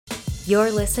You're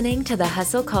listening to the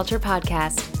Hustle Culture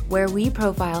Podcast, where we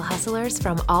profile hustlers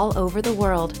from all over the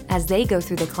world as they go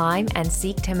through the climb and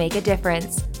seek to make a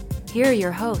difference. Here are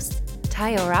your hosts,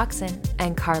 Tayo Roxon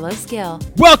and Carlos Gill.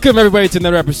 Welcome, everybody, to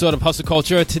another episode of Hustle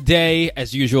Culture. Today,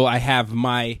 as usual, I have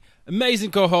my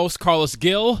amazing co-host, Carlos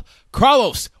Gill.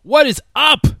 Carlos, what is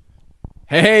up?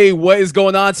 Hey, what is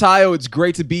going on, Tayo? It's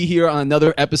great to be here on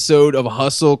another episode of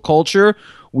Hustle Culture.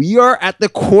 We are at the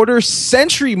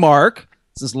quarter-century mark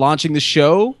since launching the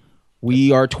show.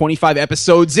 We are 25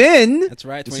 episodes in. That's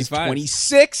right, 25. This is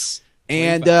 26.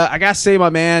 And I got to say, my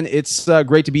man, it's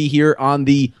great to be here on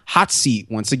the hot seat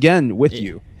once again with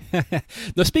you.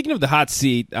 Now, speaking of the hot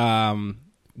seat,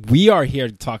 we are here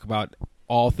to talk about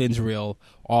all things real,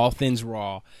 all things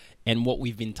raw, and what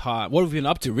we've been taught, what we've been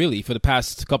up to, really, for the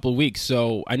past couple of weeks.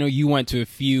 So I know you went to a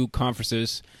few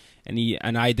conferences,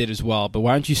 and I did as well. But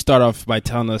why don't you start off by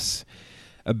telling us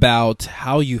about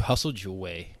how you hustled your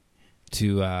way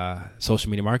to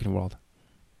social media marketing world?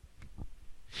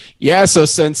 Yeah, so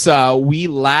since we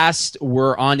last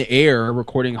were on air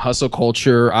recording Hustle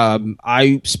Culture,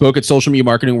 I spoke at Social Media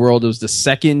Marketing World. It was the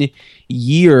second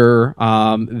year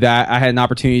that I had an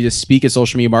opportunity to speak at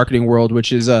Social Media Marketing World,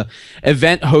 which is a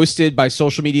event hosted by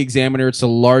Social Media Examiner. It's the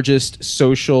largest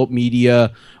social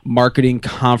media marketing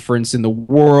conference in the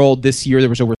world. This year, there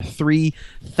was over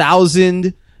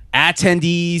 3,000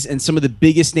 attendees, and some of the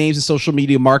biggest names in social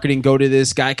media marketing go to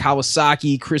this. Guy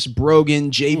Kawasaki, Chris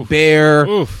Brogan, Jay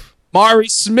Baer, Mari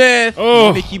Smith,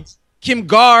 Kim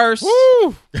Garst,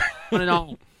 on and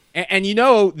on. And you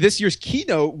know, this year's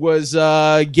keynote was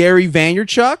Gary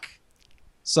Vaynerchuk,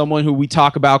 someone who we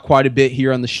talk about quite a bit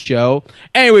here on the show.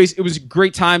 Anyways, it was a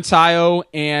great time, Tayo.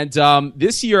 And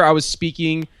this year I was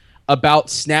speaking about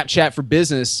Snapchat for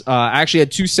Business. I actually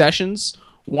had two sessions.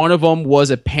 One of them was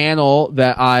a panel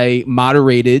that I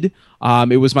moderated.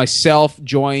 It was myself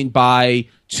joined by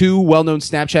two well-known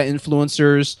Snapchat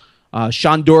influencers,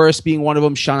 Sean Doris being one of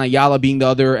them, Sean Ayala being the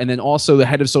other, and then also the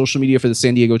head of social media for the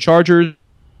San Diego Chargers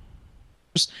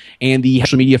and the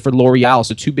social media for L'Oreal,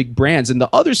 so two big brands. And the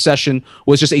other session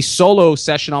was just a solo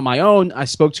session on my own. I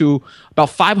spoke to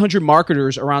about 500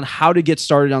 marketers around how to get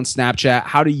started on Snapchat,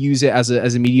 how to use it as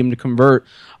a medium to convert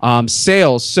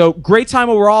sales. So great time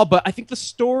overall, but I think the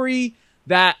story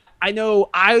that I know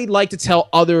I like to tell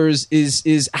others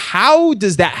is how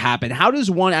does that happen? How does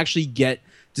one actually get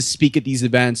to speak at these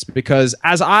events? Because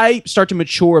as I start to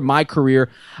mature in my career,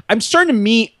 I'm starting to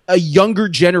meet a younger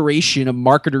generation of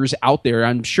marketers out there.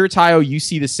 I'm sure, Tayo, you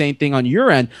see the same thing on your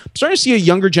end. I'm starting to see a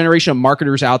younger generation of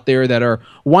marketers out there that are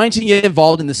wanting to get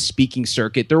involved in the speaking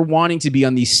circuit. They're wanting to be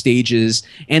on these stages.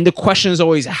 And the question is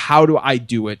always, how do I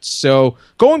do it? So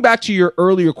going back to your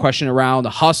earlier question around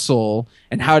hustle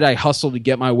and how did I hustle to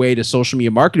get my way to social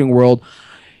media marketing world,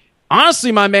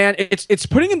 honestly, my man, it's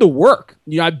putting in the work.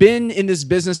 You know, I've been in this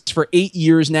business for 8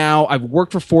 years now. I've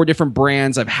worked for 4 different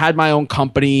brands. I've had my own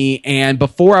company. And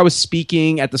before I was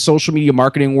speaking at the Social Media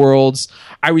Marketing Worlds,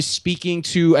 I was speaking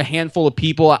to a handful of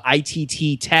people at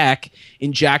ITT Tech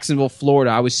in Jacksonville,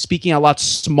 Florida. I was speaking at a lot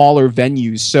smaller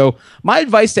venues. So my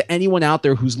advice to anyone out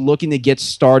there who's looking to get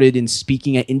started in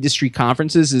speaking at industry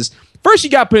conferences is, first, you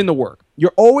got to put in the work.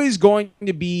 You're always going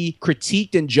to be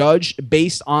critiqued and judged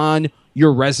based on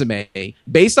your resume,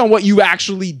 based on what you've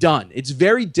actually done. It's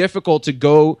very difficult to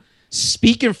go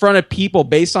speak in front of people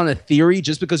based on a theory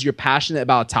just because you're passionate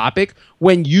about a topic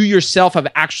when you yourself have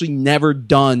actually never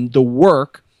done the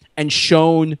work and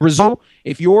shown result.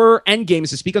 If your end game is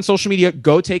to speak on social media,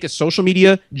 go take a social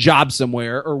media job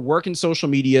somewhere or work in social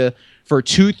media for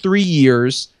 2-3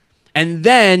 years, and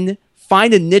then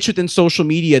find a niche within social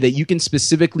media that you can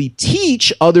specifically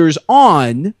teach others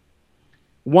on,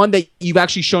 one that you've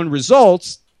actually shown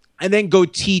results, and then go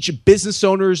teach business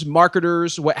owners,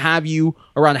 marketers, what have you,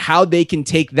 around how they can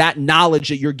take that knowledge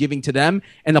that you're giving to them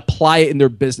and apply it in their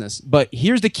business. But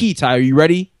here's the key, Ty. Are you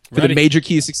ready for the major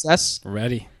key to success?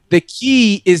 Ready. The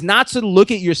key is not to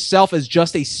look at yourself as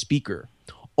just a speaker.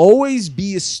 Always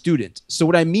be a student. So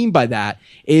what I mean by that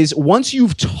is once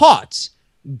you've taught,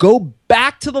 go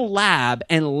back to the lab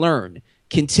and learn.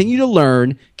 Continue to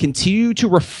learn, continue to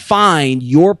refine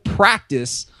your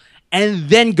practice, and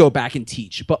then go back and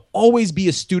teach. But always be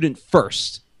a student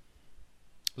first.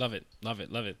 Love it, love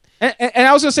it, love it. And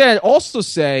I was going to say, I'd also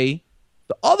say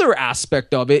the other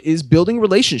aspect of it is building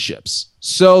relationships.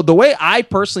 So the way I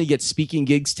personally get speaking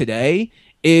gigs today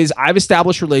is I've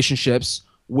established relationships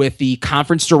with the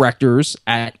conference directors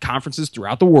at conferences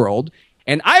throughout the world,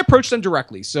 and I approach them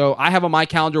directly. So I have on my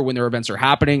calendar when their events are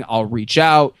happening, I'll reach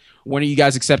out. When are you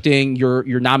guys accepting your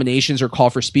nominations or call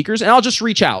for speakers? And I'll just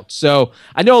reach out. So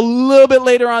I know a little bit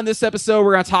later on this episode,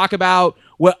 we're going to talk about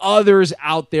what others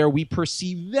out there we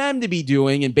perceive them to be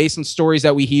doing, and based on stories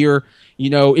that we hear,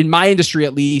 in my industry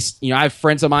at least, I have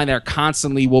friends of mine that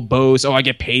constantly will boast, oh, I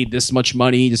get paid this much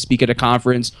money to speak at a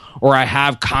conference, or I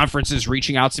have conferences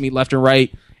reaching out to me left and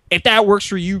right. If that works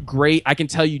for you, great. I can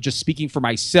tell you, just speaking for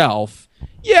myself,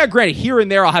 yeah, granted, here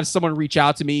and there I'll have someone reach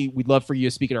out to me. We'd love for you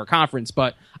to speak at our conference.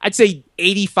 But I'd say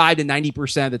 85 to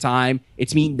 90% of the time,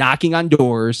 it's me knocking on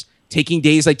doors, taking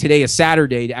days like today, a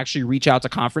Saturday, to actually reach out to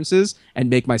conferences and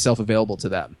make myself available to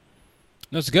them.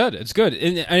 No, it's good. It's good.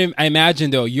 And I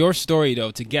imagine, though, your story,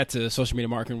 though, to get to the social media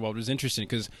marketing world was interesting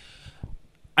because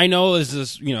I know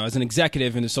as an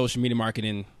executive in the social media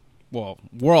marketing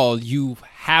world, you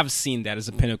have seen that as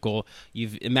a pinnacle.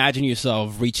 You've imagined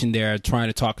yourself reaching there, trying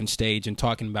to talk on stage and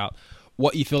talking about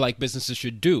what you feel like businesses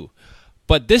should do.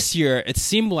 But this year, it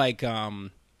seemed like the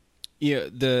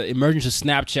emergence of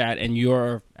Snapchat and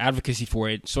your advocacy for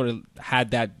it sort of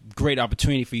had that great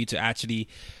opportunity for you to actually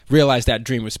realize that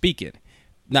dream of speaking.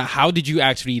 Now, how did you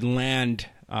actually land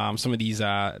some of these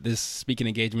this speaking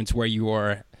engagements where you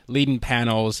are leading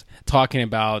panels, talking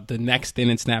about the next thing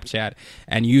in Snapchat,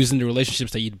 and using the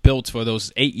relationships that you'd built for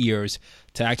those 8 years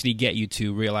to actually get you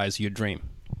to realize your dream?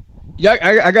 Yeah,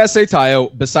 I gotta say,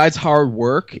 Tayo, besides hard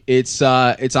work, it's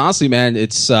honestly, man,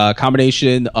 it's a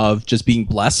combination of just being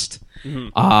blessed,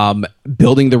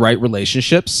 building the right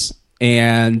relationships,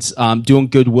 and doing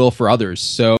goodwill for others.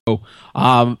 So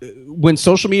when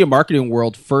social media marketing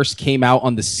world first came out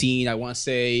on the scene, I want to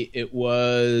say it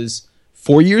was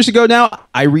 4 years ago now,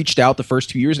 I reached out the first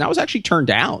 2 years and I was actually turned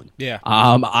down. Yeah.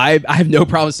 I have no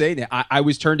problem saying it. I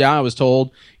was turned down. I was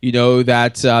told,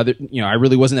 that I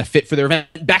really wasn't a fit for their event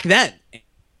back then.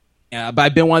 But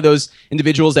I've been one of those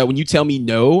individuals that when you tell me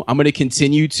no, I'm going to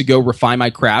continue to go refine my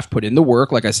craft, put in the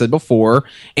work, like I said before,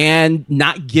 and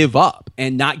not give up.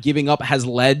 And not giving up has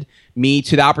led me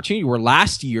to the opportunity where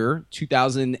last year,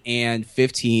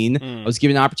 2015, I was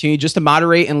given an opportunity just to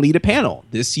moderate and lead a panel.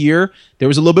 This year, there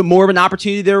was a little bit more of an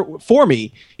opportunity there for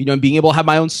me, and being able to have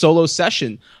my own solo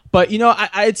session. But,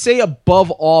 I'd say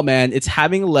above all, man, it's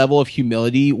having a level of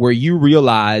humility where you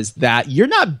realize that you're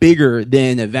not bigger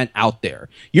than an event out there.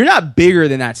 You're not bigger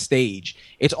than that stage.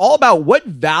 It's all about what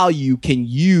value can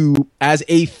you, as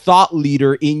a thought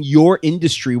leader in your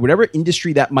industry, whatever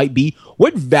industry that might be,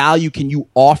 what value can you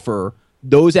offer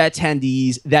those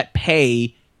attendees that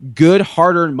pay good,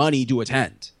 hard-earned money to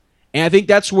attend? And I think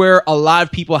that's where a lot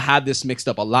of people have this mixed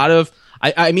up. A lot of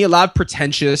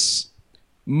pretentious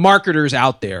marketers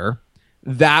out there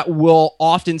that will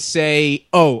often say,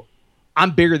 oh,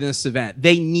 I'm bigger than this event.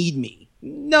 They need me.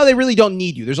 No, they really don't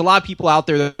need you. There's a lot of people out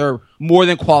there that are more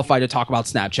than qualified to talk about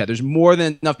Snapchat. There's more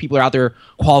than enough people out there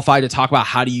qualified to talk about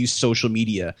how to use social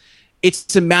media.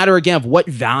 It's a matter, again, of what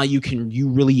value can you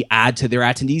really add to their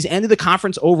attendees and to the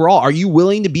conference overall. Are you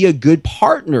willing to be a good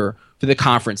partner for the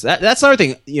conference? That's another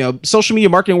thing. Social media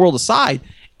marketing world aside,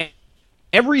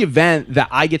 every event that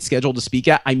I get scheduled to speak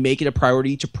at, I make it a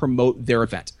priority to promote their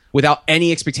event without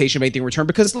any expectation of anything in return.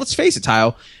 Because let's face it,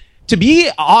 Tayo, to be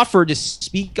offered to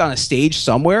speak on a stage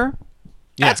somewhere,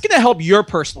 that's going to help your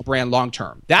personal brand long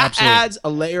term. That Absolutely. Adds a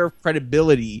layer of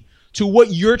credibility to what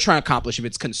you're trying to accomplish. If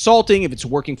it's consulting, if it's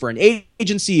working for an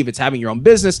agency, if it's having your own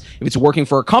business, if it's working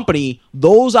for a company,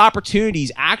 those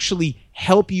opportunities actually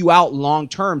help you out long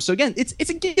term. So again, it's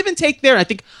a give and take there. And I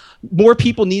think more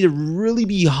people need to really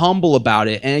be humble about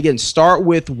it. And again, start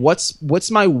with what's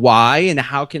my why and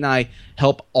how can I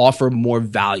help offer more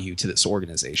value to this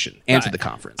organization and to the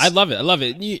conference. I love it. I love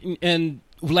it. And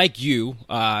like you,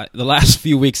 the last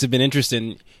few weeks have been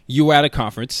interesting. You were at a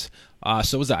conference.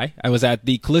 So was I. I was at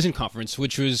the Collision Conference,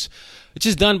 which is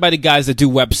done by the guys that do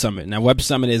Web Summit. Now, Web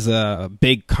Summit is a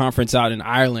big conference out in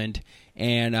Ireland.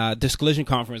 And this Collision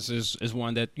Conference is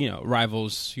one that,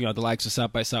 rivals, the likes of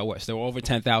South by Southwest. There were over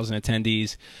 10,000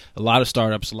 attendees, a lot of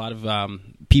startups, a lot of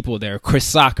people there.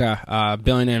 Chris Sacca,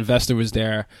 billionaire investor, was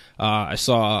there. I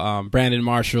saw Brandon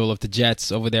Marshall of the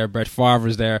Jets over there. Brett Favre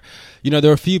was there. There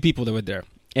were a few people that were there.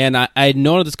 And I had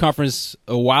known of this conference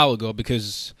a while ago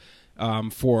because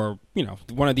one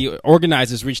of the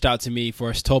organizers reached out to me for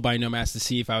us Told by Nomads to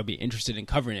see if I would be interested in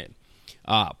covering it.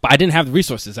 But I didn't have the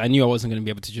resources. I knew I wasn't going to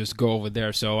be able to just go over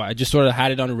there. So I just sort of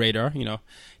had it on the radar,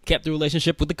 kept the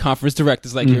relationship with the conference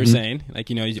directors, like you were saying.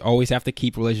 You always have to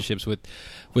keep relationships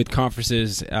with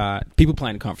conferences, people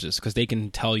planning conferences, because they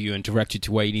can tell you and direct you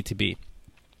to where you need to be.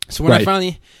 So when I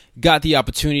finally got the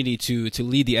opportunity to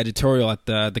lead the editorial at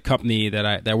the company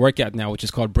that I work at now, which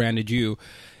is called Branded You,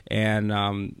 and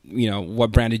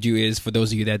what Branded You is, for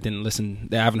those of you that didn't listen,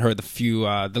 that haven't heard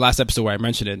the last episode where I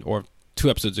mentioned it, or 2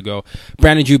 episodes ago.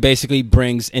 Brandon Jew basically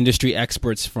brings industry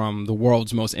experts from the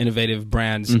world's most innovative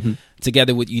brands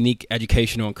together with unique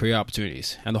educational and career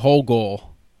opportunities. And the whole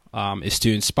goal is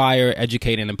to inspire,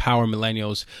 educate, and empower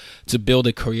millennials to build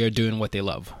a career doing what they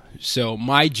love. So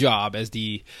my job as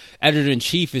the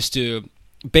editor-in-chief is to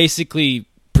basically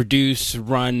produce,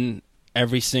 run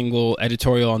every single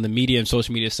editorial on the media and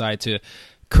social media side to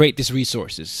create these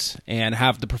resources and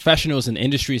have the professionals and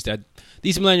industries that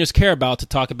these millennials care about to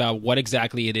talk about what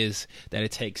exactly it is that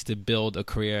it takes to build a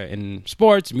career in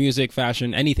sports, music,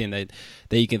 fashion, anything that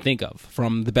you can think of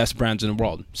from the best brands in the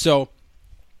world. So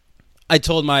I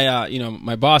told my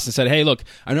my boss and said, hey, look,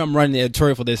 I know I'm running the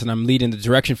editorial for this and I'm leading the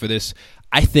direction for this.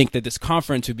 I think that this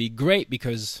conference would be great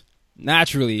because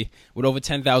naturally, with over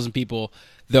 10,000 people,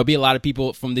 there'll be a lot of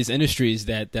people from these industries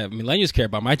that millennials care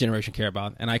about, my generation care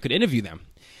about, and I could interview them.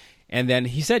 And then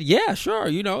he said, yeah, sure,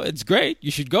 it's great.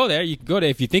 You should go there. You can go there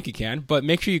if you think you can, but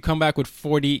make sure you come back with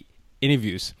 40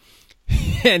 interviews.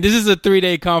 And this is a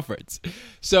 3-day conference.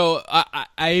 So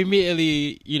I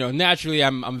immediately, naturally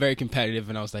I'm very competitive.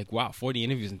 And I was like, wow, 40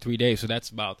 interviews in 3 days. So that's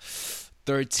about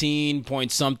 13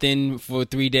 point something for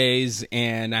 3 days.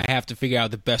 And I have to figure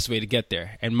out the best way to get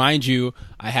there. And mind you,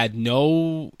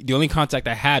 the only contact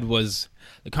I had was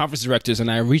the conference directors.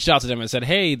 And I reached out to them and said,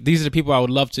 hey, these are the people I would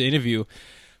love to interview.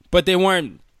 But they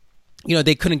weren't,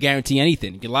 they couldn't guarantee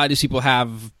anything. A lot of these people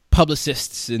have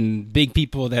publicists and big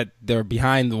people that they're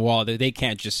behind the wall that they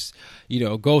can't just,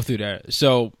 go through there.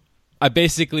 So I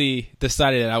basically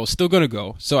decided that I was still going to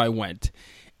go. So I went,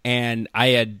 and I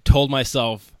had told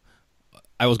myself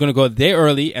I was going to go a day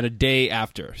early and a day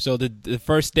after. So the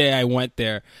first day I went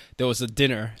there was a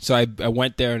dinner. So I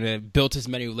went there and I built as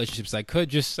many relationships as I could.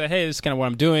 Just say, hey, this is kind of what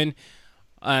I'm doing.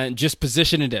 And just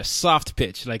position it as soft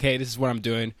pitch. Like, hey, this is what I'm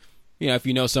doing.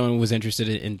 If someone was interested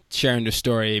in sharing their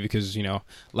story, because, a lot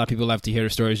of people love to hear their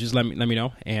stories, just let me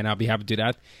know, and I'll be happy to do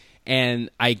that. And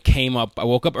I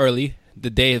woke up early,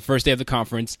 the first day of the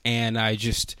conference, and I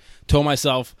just told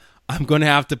myself, I'm going to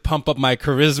have to pump up my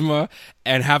charisma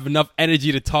and have enough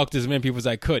energy to talk to as many people as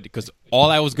I could, because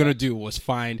all I was going to do was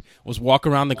walk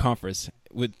around the conference.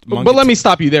 But let me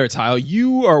stop you there, Tyler.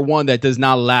 You are one that does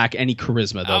not lack any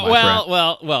charisma, though, my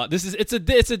friend. Well. It's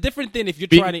a different thing if you're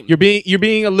trying to. You're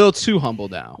being a little too humble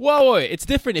now. Well, it's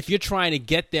different if you're trying to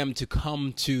get them to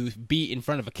come to be in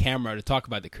front of a camera to talk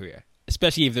about their career,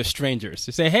 especially if they're strangers.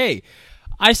 To say, hey,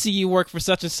 I see you work for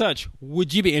such and such.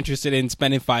 Would you be interested in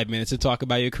spending 5 minutes to talk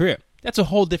about your career? That's a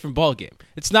whole different ballgame.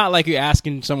 It's not like you're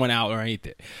asking someone out or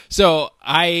anything. So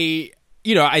I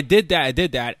did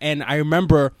that, and I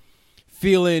remember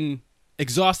feeling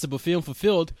exhausted but feeling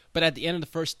fulfilled. But at the end of the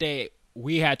first day,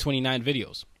 we had 29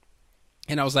 videos.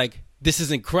 And I was like, this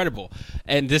is incredible.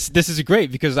 And this is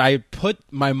great because I put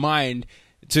my mind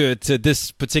to this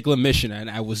particular mission,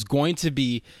 and I was going to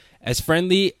be as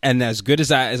friendly and as good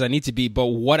as I need to be. But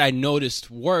what I noticed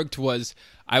worked was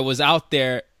I was out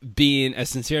there being as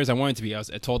sincere as I wanted to be. I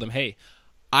told them, hey,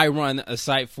 I run a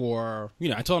site for,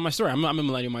 I told them my story. I'm a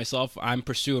millennial myself. I'm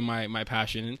pursuing my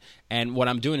passion, and what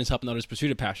I'm doing is helping others pursue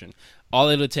the passion. All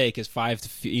it'll take is 5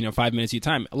 minutes of your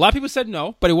time. A lot of people said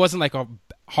no, but it wasn't like a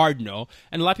hard no,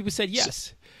 and a lot of people said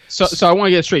yes. So I want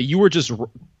to get straight. You were just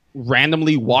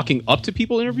randomly walking up to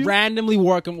people interviewing? Randomly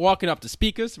walking up to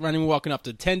speakers, randomly walking up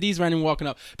to attendees, randomly walking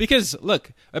up. Because,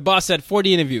 look, my boss said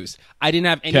 40 interviews. I didn't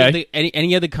have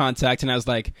any other contact, and I was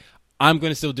like, I'm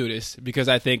going to still do this because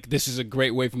I think this is a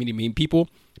great way for me to meet people.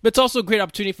 But it's also a great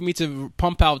opportunity for me to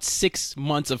pump out 6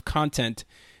 months of content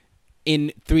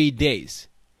in 3 days.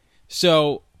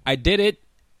 So I did it.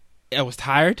 I was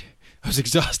tired. I was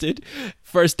exhausted.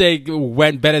 First day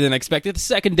went better than expected. The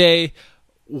second day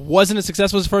wasn't as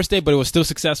successful as the first day, but it was still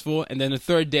successful. And then the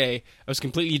third day, I was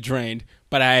completely drained.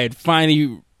 But I had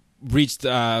finally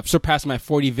surpassed my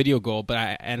 40 video goal,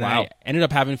 I ended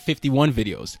up having 51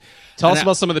 videos. Tell us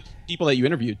about some of the people that you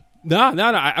interviewed. No,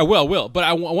 I will. But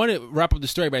I want to wrap up the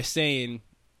story by saying,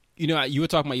 you were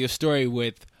talking about your story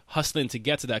with hustling to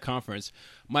get to that conference.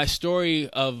 My story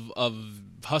of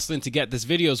hustling to get this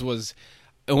videos was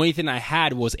the only thing I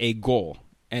had was a goal,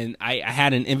 and I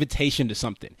had an invitation to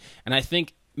something. And I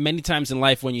think many times in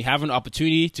life, when you have an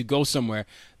opportunity to go somewhere,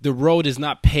 the road is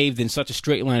not paved in such a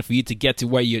straight line for you to get to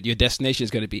where your destination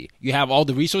is going to be. You have all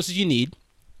the resources you need.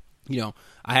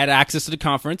 I had access to the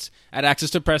conference, I had access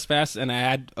to Press Pass, and I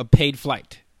had a paid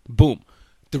flight. Boom.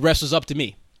 The rest was up to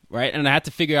me, right? And I had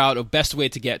to figure out a best way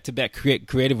to get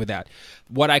creative with that.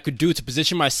 What I could do to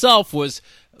position myself was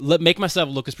make myself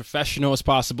look as professional as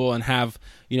possible and have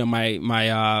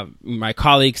my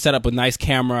colleague set up a nice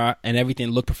camera and everything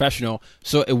look professional,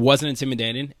 so it wasn't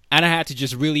intimidating. And I had to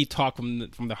just really talk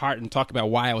from the heart and talk about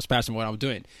why I was passionate about what I was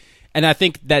doing. And I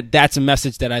think that that's a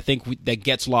message that I think that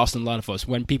gets lost in a lot of us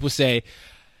when people say,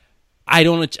 I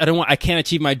can't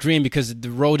achieve my dream because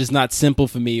the road is not simple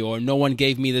for me, or no one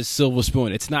gave me this silver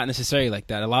spoon. It's not necessarily like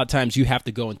that. A lot of times you have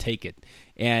to go and take it.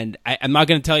 And I'm not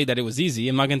going to tell you that it was easy.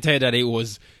 I'm not going to tell you that it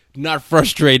was not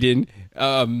frustrating,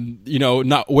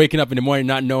 not waking up in the morning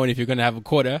not knowing if you're going to have a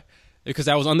quota, because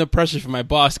I was under pressure from my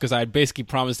boss because I had basically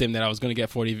promised him that I was going to get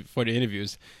 40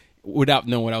 interviews without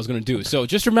knowing what I was going to do. So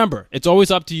just remember, it's always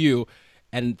up to you,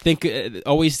 and think,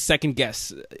 always second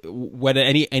guess whether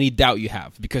any doubt you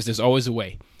have, because there's always a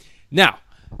way. Now,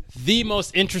 the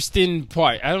most interesting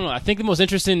part, I think the most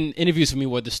interesting interviews for me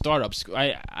were the startups.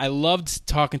 I loved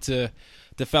talking to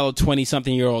the fellow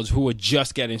 20-something-year-olds who were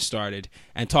just getting started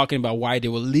and talking about why they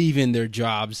were leaving their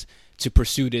jobs to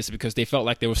pursue this because they felt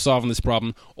like they were solving this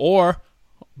problem. Or,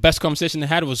 best conversation they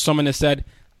had was someone that said,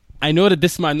 I know that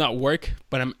this might not work,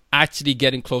 but I'm actually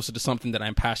getting closer to something that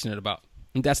I'm passionate about.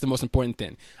 And that's the most important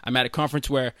thing. I'm at a conference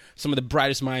where some of the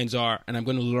brightest minds are, and I'm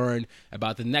going to learn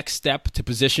about the next step to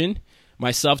position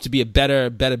myself to be a better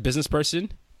business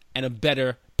person and a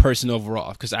better person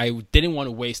overall, because I didn't want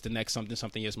to waste the next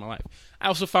something years of my life. I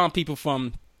also found people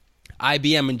from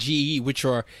IBM and GE, which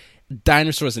are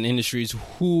dinosaurs in industries,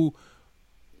 who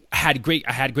I had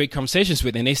great conversations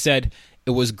with, and they said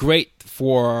it was great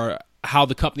for how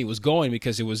the company was going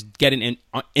because it was getting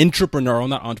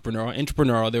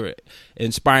entrepreneurial. They were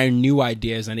inspiring new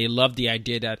ideas, and they loved the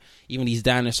idea that even these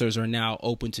dinosaurs are now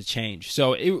open to change.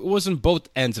 So it wasn't both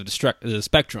ends of the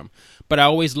spectrum, but I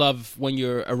always love when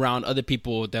you're around other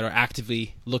people that are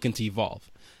actively looking to evolve.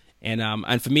 And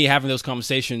for me, having those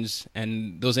conversations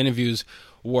and those interviews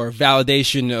were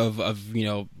validation of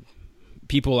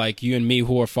people like you and me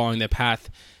who are following their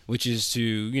path, which is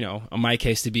to, in my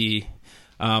case, to be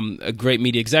a great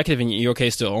media executive, in your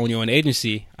case to own your own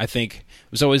agency. I think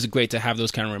it was always great to have those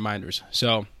kind of reminders.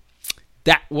 So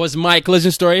that was my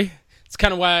collision story. It's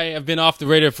kind of why I've been off the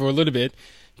radar for a little bit,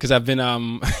 because I've been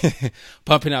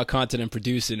pumping out content and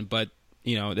producing. But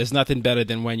there's nothing better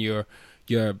than when you're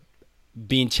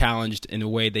being challenged in a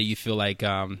way that you feel like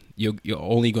you're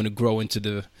only going to grow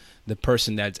into the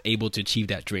person that's able to achieve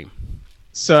that dream.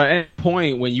 So at a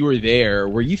point when you were there,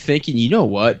 were you thinking, you know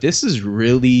what, this is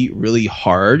really, really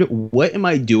hard. What am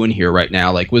I doing here right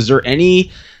now? Like, was there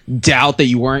any doubt that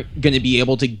you weren't going to be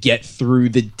able to get through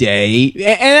the day?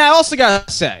 And I also got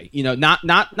to say,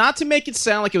 not to make it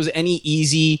sound like it was any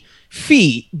easy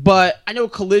feat, but I know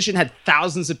Collision had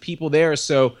thousands of people there.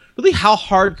 So really, how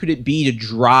hard could it be to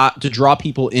draw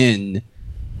people in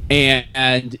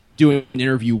and do an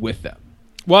interview with them?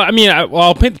 Well, I mean,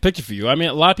 I'll paint the picture for you. I mean,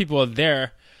 a lot of people are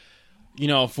there,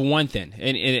 for one thing,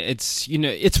 and it's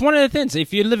it's one of the things.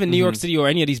 If you live in New York City or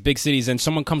any of these big cities, and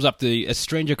a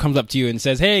stranger comes up to you and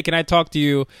says, "Hey, can I talk to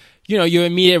you?" Your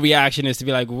immediate reaction is to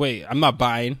be like, "Wait, I'm not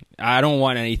buying. I don't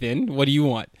want anything. What do you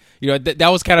want?"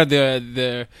 That was kind of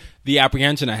the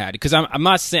apprehension I had, because I'm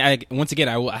not saying. Once again,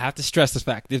 I have to stress this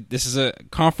fact. This is a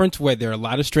conference where there are a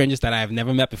lot of strangers that I have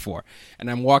never met before, and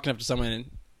I'm walking up to someone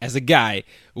as a guy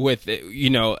with,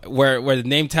 where the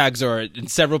name tags are in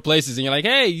several places, and you're like,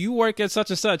 hey, you work at such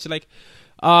and such. Like,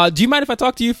 do you mind if I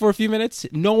talk to you for a few minutes?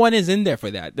 No one is in there for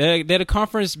that. They're at a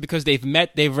conference because they've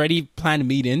already planned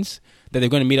meetings that they're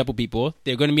going to meet up with people.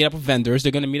 They're going to meet up with vendors.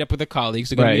 They're going to meet up with their colleagues.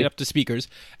 They're going to meet up with speakers.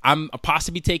 I'm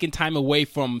possibly taking time away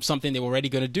from something they were already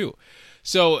going to do.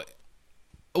 So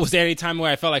was there any time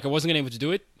where I felt like I wasn't going to be able to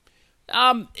do it?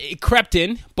 It crept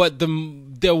in, but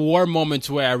there were moments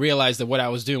where I realized that what I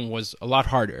was doing was a lot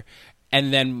harder,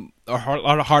 and then a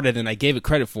lot harder than I gave it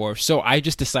credit for. So I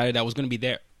just decided I was going to be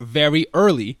there very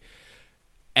early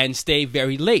and stay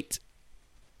very late.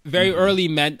 Very early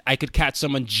meant I could catch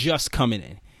someone just coming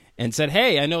in and said,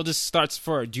 hey, I know this starts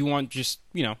do you want just,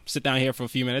 sit down here for a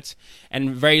few minutes?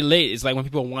 And very late is like when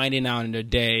people are winding down in their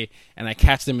day, and I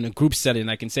catch them in a group setting.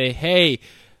 I can say, hey,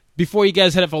 before you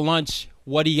guys head up for lunch,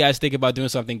 what do you guys think about doing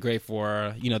something great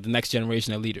for, the next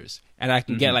generation of leaders? And I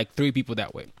can get like 3 people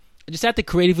that way. I just have to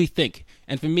creatively think.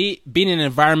 And for me, being in an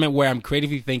environment where I'm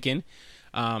creatively thinking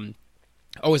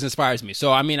always inspires me.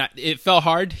 So, I mean, it felt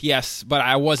hard, yes, but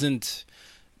I wasn't,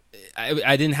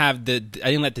 I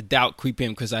didn't let the doubt creep in,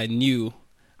 because I knew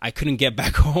I couldn't get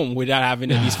back home without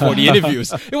having at least 40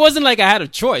 interviews. It wasn't like I had a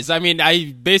choice. I mean,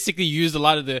 I basically used a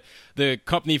lot of the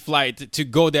company flight to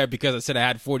go there because I said I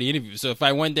had 40 interviews. So if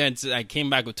I went there and I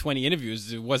came back with 20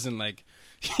 interviews, it wasn't like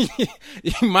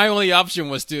my only option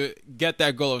was to get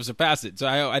that goal or surpass it. So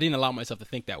I didn't allow myself to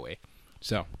think that way.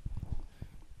 So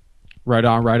right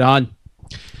on.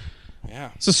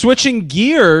 Yeah. So switching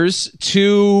gears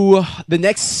to the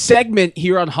next segment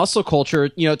here on Hustle Culture,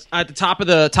 at the top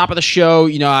of the show,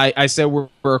 I said we're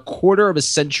a quarter of a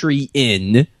century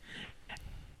in,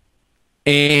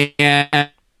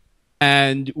 and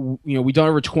we've done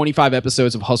over 25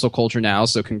 episodes of Hustle Culture now,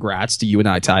 so congrats to you and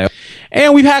I, Tayo.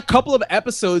 And we've had a couple of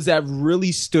episodes that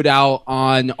really stood out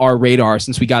on our radar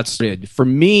since we got started. For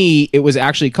me, it was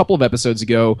actually a couple of episodes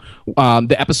ago,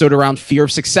 the episode around fear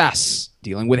of success,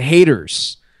 dealing with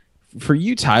haters. For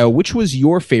you, Tayo, which was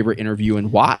your favorite interview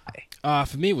and why?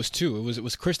 For me, it was two. It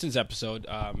was Kristen's episode.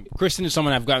 Kristen is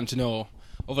someone I've gotten to know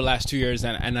over the last 2 years,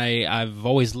 and I've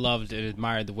always loved and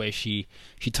admired the way she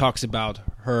talks about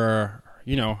her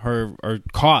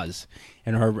cause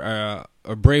and her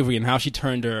bravery and how she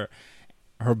turned her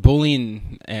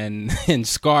bullying and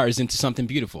scars into something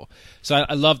beautiful. So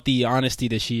I love the honesty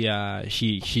that she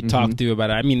talked to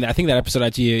about it. I mean, I think that episode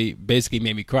actually basically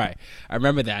made me cry. I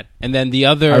remember that. And then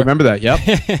I remember that.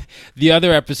 Yep. The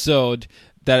other episode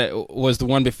that was the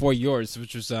one before yours,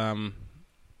 which was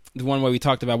the one where we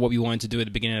talked about what we wanted to do at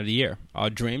the beginning of the year, our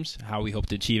dreams, how we hope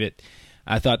to achieve it.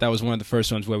 I thought that was one of the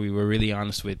first ones where we were really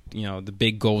honest with, the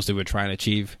big goals that we're trying to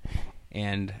achieve.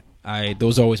 And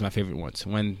those are always my favorite ones,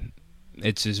 when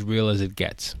it's as real as it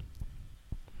gets.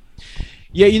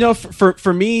 Yeah,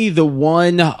 for me, the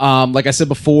one, like I said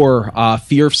before,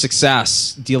 fear of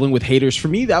success, dealing with haters, for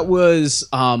me, that was,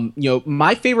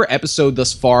 my favorite episode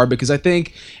thus far, because I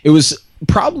think it was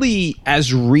probably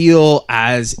as real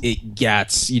as it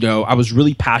gets. I was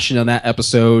really passionate on that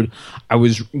episode. I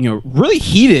was, really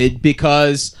heated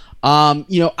because,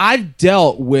 I've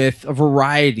dealt with a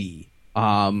variety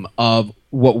of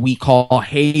what we call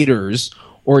haters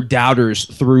or doubters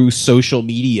through social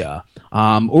media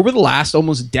over the last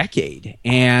almost decade.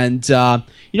 And,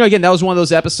 again, that was one of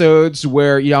those episodes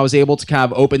where, I was able to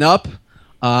kind of open up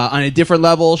on a different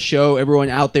level, show everyone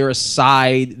out there a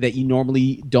side that you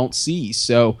normally don't see.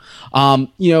 So,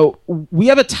 we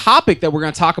have a topic that we're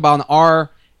going to talk about in our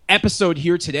episode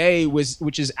here today,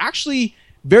 which is actually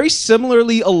very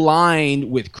similarly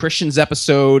aligned with Christian's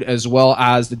episode as well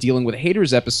as the Dealing with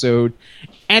Haters episode.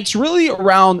 And it's really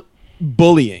around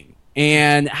bullying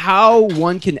and how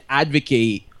one can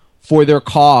advocate for their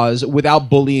cause without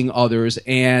bullying others.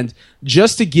 And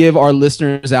just to give our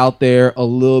listeners out there a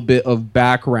little bit of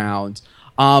background,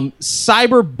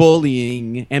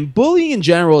 cyberbullying and bullying in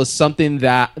general is something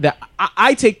that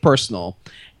I take personal,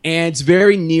 and it's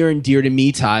very near and dear to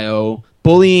me, Tayo.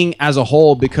 Bullying as a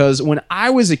whole, because when I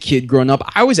was a kid growing up,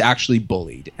 I was actually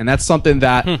bullied. And that's something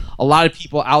that a lot of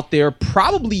people out there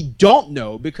probably don't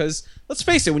know, because let's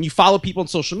face it, when you follow people on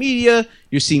social media,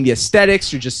 you're seeing the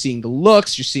aesthetics, you're just seeing the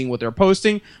looks, you're seeing what they're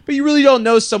posting, but you really don't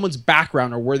know someone's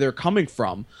background or where they're coming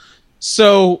from.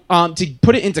 So to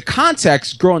put it into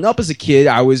context, growing up as a kid,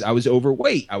 I was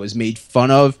overweight. I was made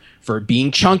fun of for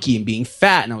being chunky and being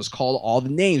fat, and I was called all the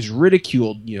names,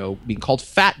 ridiculed, being called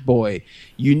fat boy,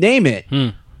 you name it.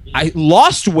 I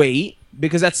lost weight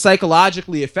because that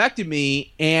psychologically affected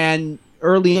me, and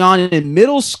early on in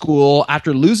middle school,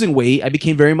 after losing weight, I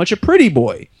became very much a pretty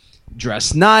boy.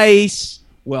 Dressed nice,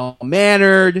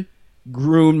 well-mannered,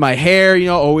 groomed my hair,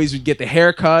 always would get the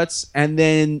haircuts. And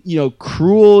then,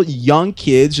 cruel young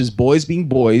kids, just boys being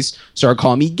boys, started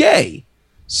calling me gay.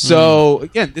 So,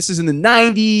 again, this is in the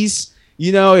 90s.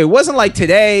 It wasn't like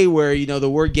today where, the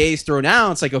word gay is thrown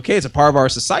out. It's like, okay, it's a part of our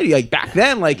society. Like back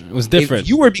then, like, it was different. If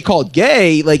you were to be called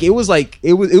gay, like it was a, I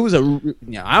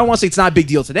don't want to say it's not a big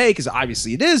deal today, because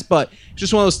obviously it is, but it's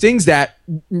just one of those things that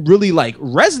really like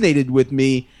resonated with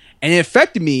me, and it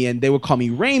affected me. And they would call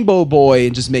me Rainbow Boy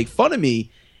and just make fun of me.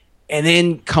 And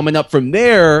then coming up from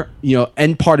there,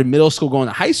 end part of middle school, going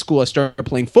to high school, I started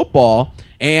playing football.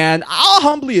 And I'll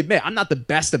humbly admit, I'm not the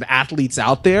best of athletes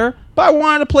out there, but I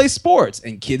wanted to play sports,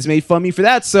 and kids made fun of me for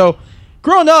that. So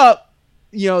growing up,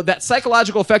 that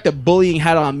psychological effect that bullying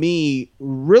had on me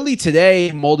really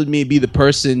today molded me to be the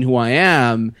person who I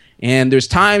am. And there's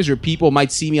times where people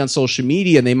might see me on social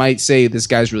media and they might say, this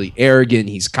guy's really arrogant,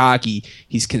 he's cocky,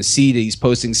 he's conceited, he's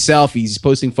posting selfies, he's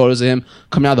posting photos of him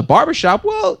coming out of the barbershop.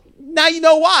 Well, now you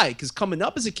know why. Because coming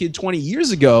up as a kid 20 years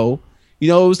ago,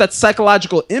 it was that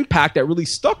psychological impact that really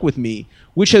stuck with me,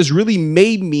 which has really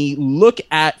made me look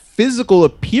at physical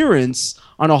appearance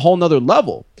on a whole nother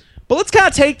level. But let's kind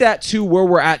of take that to where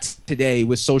we're at today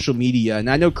with social media. And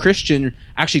I know Christian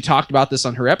actually talked about this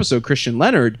on her episode, Christian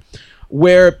Leonard,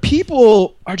 where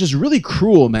people are just really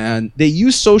cruel, man. They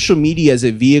use social media as a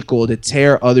vehicle to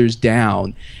tear others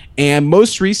down. And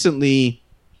most recently,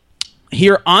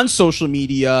 here on social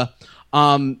media,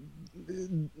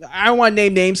 I don't want to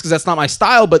name names because that's not my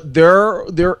style, but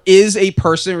there is a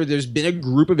person, or there's been a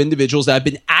group of individuals that have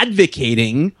been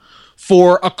advocating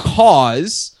for a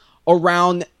cause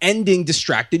around ending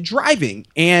distracted driving.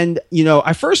 And,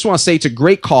 I first want to say it's a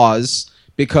great cause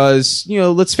because,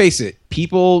 let's face it,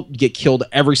 people get killed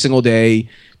every single day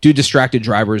due to distracted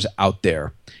drivers out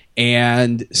there.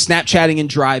 And Snapchatting and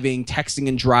driving, texting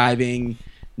and driving,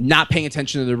 not paying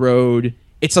attention to the road,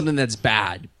 it's something that's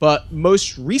bad. But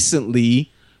most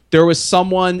recently, there was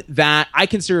someone that I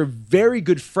consider a very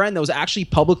good friend that was actually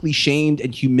publicly shamed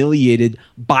and humiliated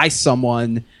by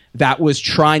someone that was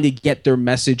trying to get their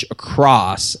message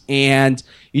across. And,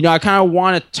 I kind of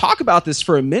want to talk about this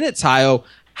for a minute, Tayo.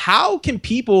 How can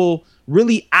people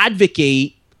really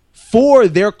advocate for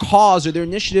their cause or their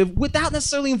initiative without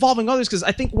necessarily involving others? Because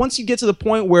I think once you get to the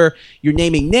point where you're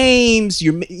naming names,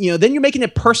 then you're making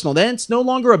it personal. Then it's no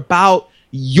longer about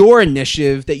your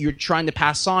initiative that you're trying to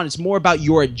pass on. It's more about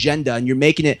your agenda, and you're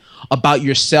making it about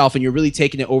yourself, and you're really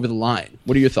taking it over the line.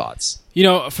 What are your thoughts?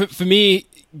 For me,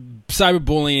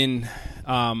 cyberbullying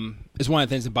is one of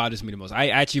the things that bothers me the most. I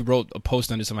actually wrote a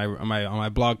post on this on my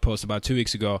blog post about 2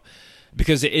 weeks ago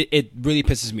because it really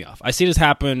pisses me off. I see this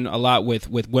happen a lot with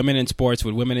women in sports,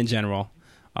 with women in general.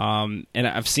 And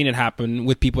I've seen it happen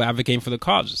with people advocating for the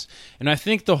causes. And I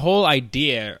think the whole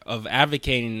idea of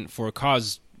advocating for a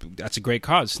cause, that's a great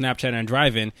cause, Snapchat and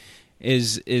driving,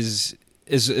 is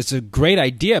it's a great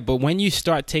idea. But when you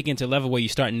start taking it to a level where you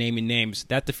start naming names,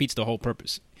 that defeats the whole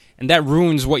purpose. And that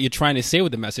ruins what you're trying to say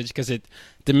with the message because it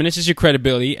diminishes your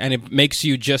credibility and it makes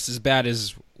you just as bad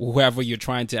as whoever you're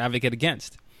trying to advocate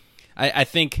against. I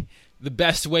think the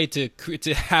best way to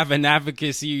have an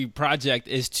advocacy project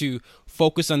is to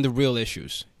focus on the real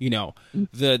issues.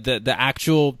 The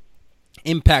actual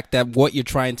impact that what you're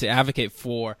trying to advocate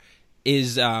for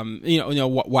is,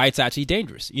 why it's actually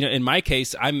dangerous. In my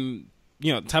case, I'm,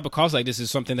 type of cause like this is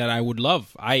something that I would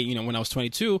love. When I was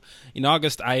 22 in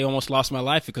August, I almost lost my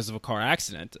life because of a car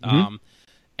accident. Mm-hmm.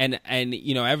 And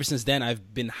ever since then,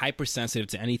 I've been hypersensitive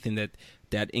to anything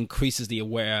that increases the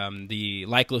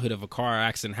likelihood of a car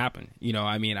accident happen.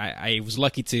 I was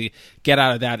lucky to get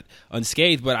out of that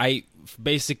unscathed, but I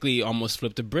basically almost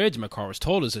flipped a bridge. My car was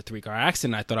totaled. It was a 3-car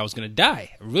accident. I thought I was going to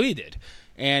die. I really did.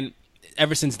 And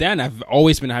ever since then, I've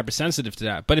always been hypersensitive to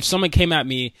that. But if someone came at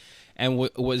me and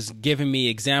was giving me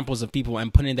examples of people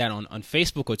and putting that on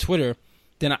Facebook or Twitter,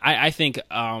 then I think,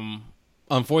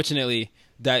 unfortunately,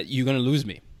 that you're going to lose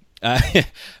me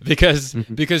because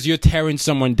you're tearing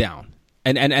someone down.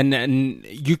 And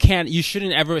you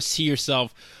shouldn't ever see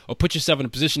yourself or put yourself in a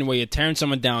position where you're tearing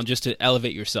someone down just to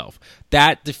elevate yourself.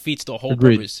 That defeats the whole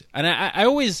purpose. And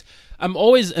I'm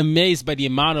always amazed by the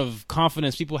amount of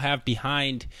confidence people have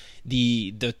behind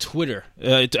the Twitter,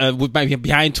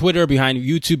 behind Twitter, behind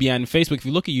YouTube, behind Facebook. If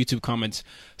you look at YouTube comments,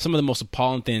 some of the most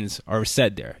appalling things are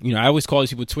said there. I always call these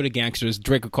people Twitter gangsters.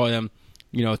 Drake would call them,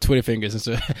 Twitter fingers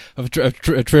instead of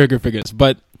trigger fingers.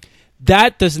 But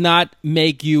that does not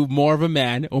make you more of a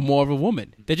man or more of a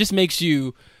woman. That just makes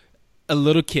you a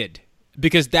little kid.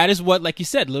 Because that is what, like you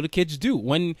said, little kids do.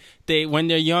 When they're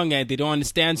young and they don't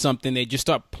understand something, they just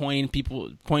start pointing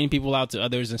people out to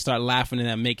others and start laughing at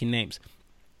them, making names.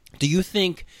 Do you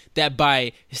think that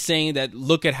by saying that,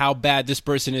 look at how bad this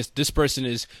person is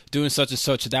doing such and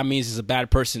such, that means he's a bad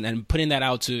person, and putting that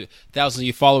out to thousands of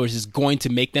your followers is going to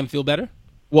make them feel better?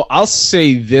 Well, I'll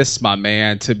say this, my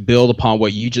man, to build upon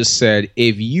what you just said.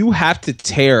 If you have to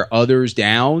tear others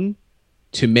down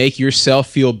to make yourself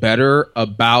feel better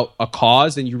about a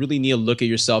cause, then you really need to look at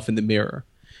yourself in the mirror.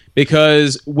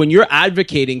 Because when you're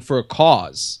advocating for a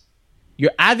cause,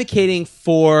 you're advocating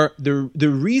for the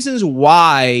reasons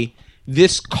why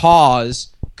this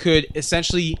cause could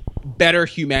essentially better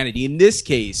humanity. In this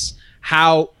case,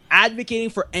 how advocating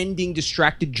for ending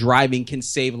distracted driving can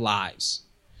save lives.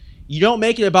 You don't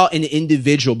make it about an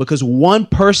individual because one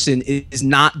person is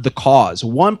not the cause.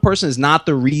 One person is not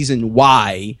the reason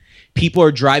why people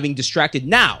are driving distracted.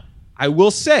 Now, I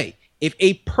will say, if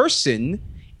a person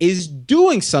is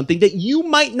doing something that you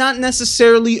might not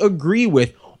necessarily agree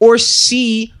with or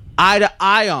see eye to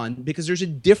eye on because there's a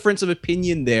difference of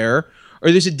opinion there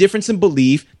or there's a difference in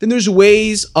belief, then there's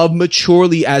ways of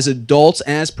maturely as adults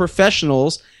and as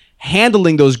professionals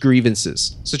handling those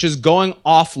grievances, such as going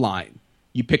offline.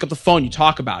 You pick up the phone, you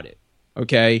talk about it,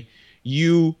 okay?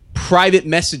 You private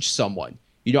message someone.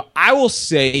 I will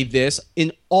say this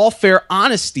in all fair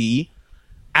honesty.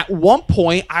 At one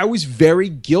point, I was very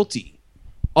guilty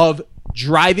of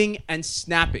driving and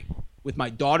snapping with my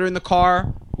daughter in the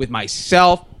car, with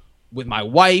myself, with my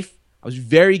wife. I was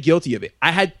very guilty of it.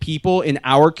 I had people in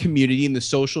our community, in the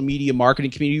social media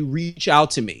marketing community, reach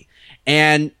out to me.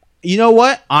 And you know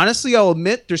what? Honestly, I'll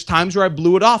admit there's times where I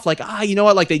blew it off. Like, you know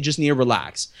what? Like, they just need to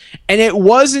relax. And it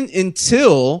wasn't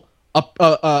until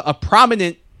a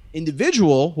prominent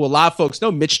individual who a lot of folks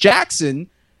know, Mitch Jackson,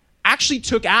 actually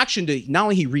took action to not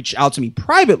only he reached out to me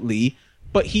privately,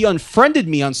 but he unfriended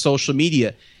me on social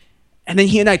media. And then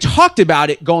he and I talked about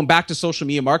it going back to social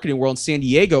media marketing world in San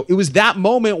Diego. It was that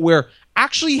moment where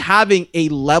actually having a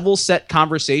level set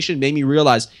conversation made me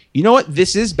realize, you know what?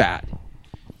 This is bad.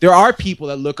 There are people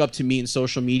that look up to me in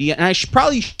social media, and I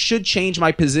probably should change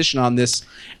my position on this.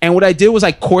 And what I did was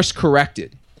I course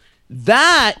corrected.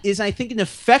 That is, I think, an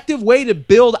effective way to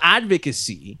build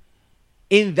advocacy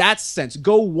in that sense.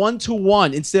 Go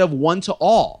one-to-one instead of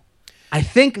one-to-all. I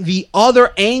think the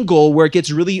other angle where it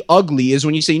gets really ugly is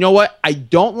when you say, you know what, I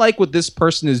don't like what this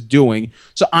person is doing,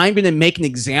 so I'm going to make an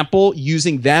example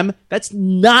using them. That's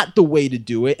not the way to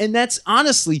do it. And that's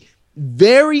honestly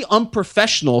very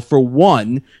unprofessional, for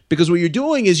one, because what you're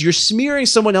doing is you're smearing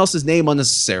someone else's name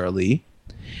unnecessarily,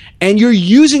 and you're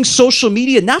using social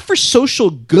media not for social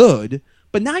good,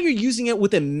 but now you're using it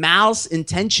with a malice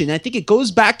intention. I think it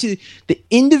goes back to the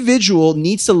individual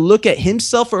needs to look at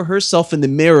himself or herself in the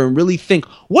mirror and really think,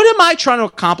 what am I trying to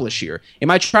accomplish here?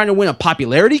 Am I trying to win a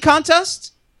popularity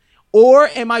contest? Or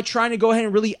am I trying to go ahead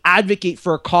and really advocate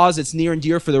for a cause that's near and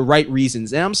dear for the right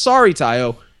reasons? And I'm sorry,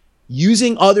 Tayo,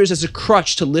 using others as a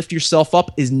crutch to lift yourself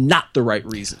up is not the right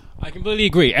reason. I completely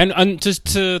agree. And just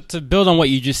to build on what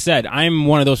you just said, I'm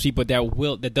one of those people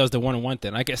that does the one-on-one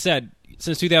thing. Like I said,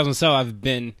 since 2012,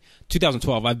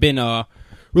 I've been a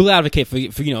real advocate for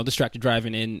distracted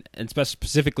driving and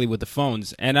specifically with the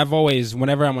phones. And I've always,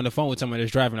 whenever I'm on the phone with someone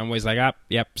that's driving, I'm always like,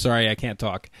 yep, sorry, I can't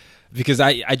talk, because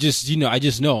I just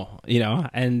know.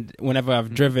 And whenever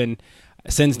I've driven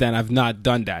since then, I've not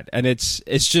done that. And it's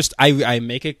just I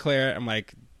make it clear. I'm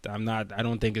like, I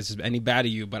don't think it's any bad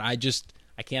of you, but I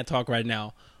can't talk right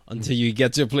now until you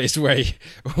get to a place where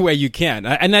you can.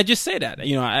 And I just say that,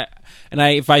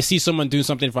 if I see someone doing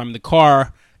something, if I'm in the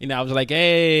car, I was like,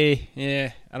 hey,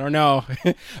 yeah, I don't know.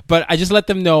 But I just let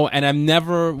them know, and I'm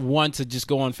never one to just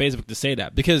go on Facebook to say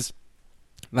that, because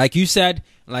like you said,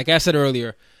 like I said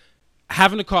earlier,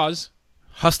 having a cause,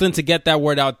 hustling to get that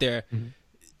word out there,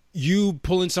 you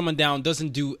pulling someone down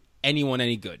doesn't do anyone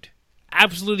any good.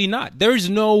 Absolutely not. There is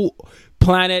no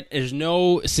planet, there's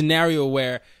no scenario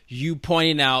where you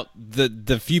pointing out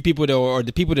the few people or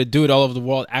the people that do it all over the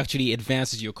world actually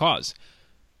advances your cause.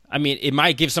 I mean, it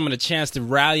might give someone a chance to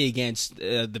rally against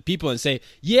the people and say,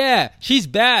 yeah, she's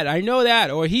bad, I know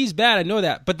that, or he's bad, I know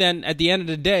that. But then at the end of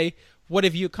the day, what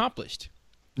have you accomplished?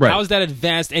 Right. How has that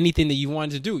advanced anything that you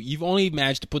wanted to do? You've only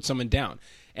managed to put someone down.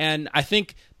 And I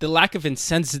think the lack of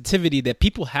insensitivity that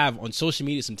people have on social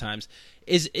media sometimes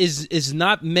is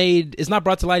not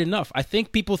brought to light enough. I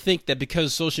think people think that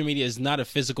because social media is not a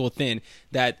physical thing,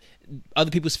 that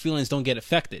other people's feelings don't get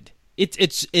affected.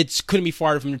 It's couldn't be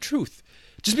farther from the truth.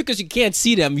 Just because you can't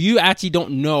see them, you actually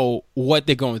don't know what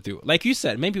they're going through. Like you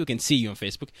said, many people can see you on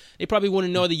Facebook. They probably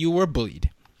wouldn't know that you were bullied.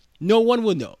 No one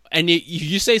will know. And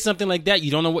you say something like that, you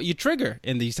don't know what you trigger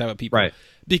in these type of people. Right.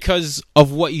 Because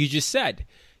of what you just said.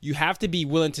 You have to be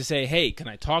willing to say, hey, can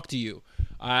I talk to you?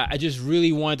 I just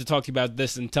really wanted to talk to you about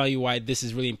this and tell you why this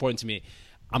is really important to me.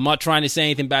 I'm not trying to say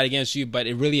anything bad against you, but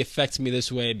it really affects me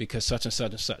this way because such and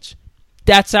such and such.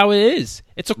 That's how it is.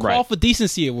 It's a call for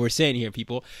decency, we're saying here,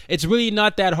 people. It's really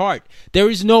not that hard. There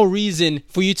is no reason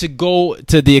for you to go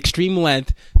to the extreme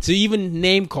length to even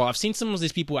name call. I've seen some of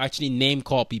these people actually name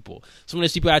call people. Some of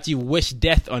these people actually wish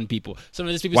death on people. Some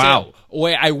of these people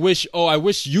say, I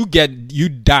wish you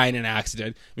die in an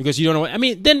accident because you don't know what. I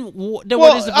mean, then what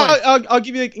is the point? I'll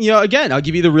give you, I'll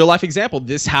give you the real life example.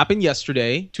 This happened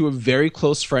yesterday to a very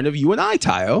close friend of you and I,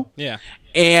 Tayo. Yeah.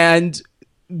 And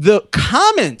the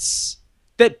comments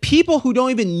that people who don't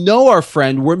even know our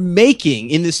friend were making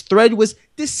in this thread was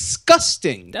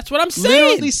disgusting. That's what I'm saying.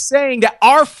 Literally saying that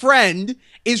our friend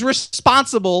is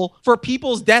responsible for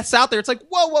people's deaths out there. It's like,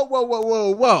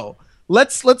 whoa.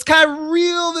 Let's kind of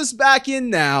reel this back in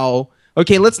now.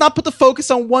 Okay, let's not put the focus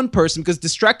on one person, because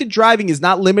distracted driving is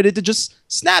not limited to just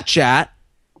Snapchat.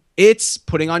 It's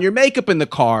putting on your makeup in the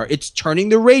car. It's turning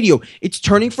the radio. It's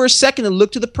turning for a second and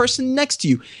look to the person next to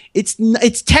you. It's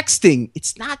texting.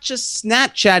 It's not just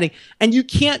Snapchatting. And you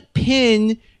can't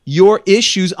pin your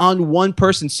issues on one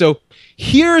person. So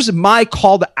here's my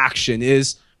call to action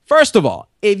is, first of all,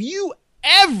 if you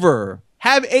ever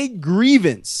have a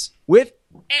grievance with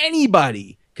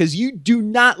anybody because you do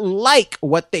not like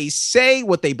what they say,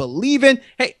 what they believe in,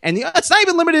 hey, and it's not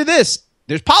even limited to this.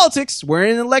 There's politics. We're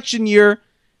in an election year.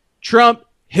 Trump,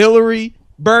 Hillary,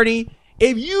 Bernie,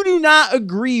 if you do not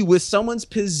agree with someone's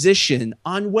position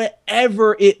on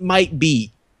whatever it might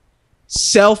be,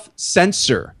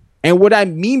 self-censor. And what I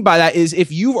mean by that is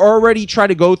if you've already tried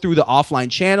to go through the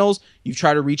offline channels, you've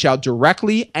tried to reach out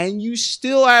directly, and you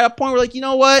still at a point where like, you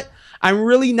know what? I'm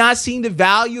really not seeing the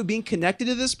value of being connected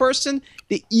to this person.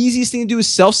 The easiest thing to do is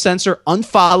self-censor,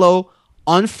 unfollow,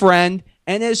 unfriend.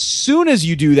 And as soon as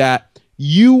you do that,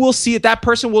 you will see that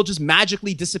person will just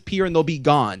magically disappear and they'll be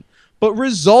gone. But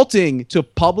resulting to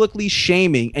publicly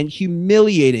shaming and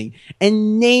humiliating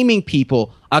and naming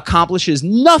people accomplishes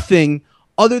nothing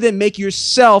other than make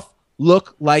yourself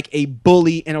look like a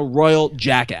bully and a royal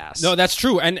jackass. No, that's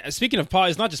true. And speaking of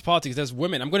politics, not just politics, there's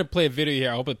women. I'm going to play a video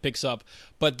here. I hope it picks up.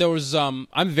 But there was, I'm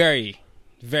very,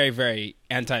 very, very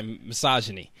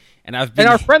anti-misogyny. And our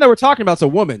friend that we're talking about is a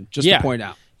woman, just to point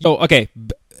out. So, okay,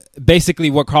 basically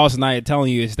what Carlos and I are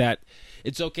telling you is that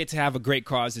it's okay to have a great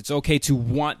cause. It's okay to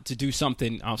want to do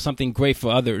something great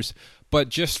for others. But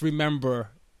just remember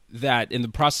that in the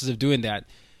process of doing that,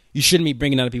 you shouldn't be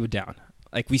bringing other people down.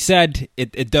 Like we said,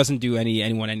 it doesn't do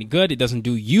anyone any good. It doesn't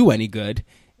do you any good.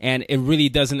 And it really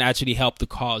doesn't actually help the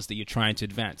cause that you're trying to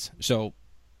advance. So,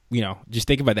 just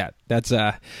think about that. That's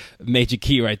a major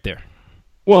key right there.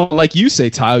 Well, like you say,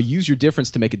 Tayo, use your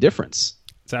difference to make a difference.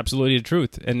 It's absolutely the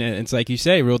truth. And it's like you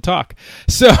say, real talk.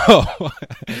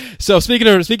 So speaking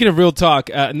of real talk,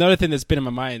 another thing that's been in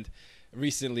my mind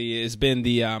recently has been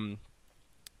the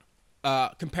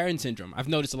comparing syndrome. I've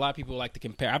noticed a lot of people like to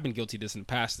compare. I've been guilty of this in the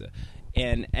past.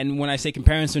 And when I say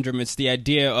comparing syndrome, it's the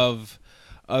idea of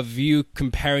you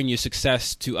comparing your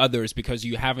success to others because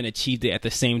you haven't achieved it at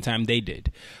the same time they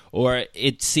did, or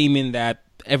it seeming that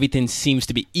everything seems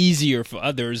to be easier for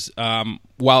others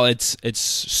while it's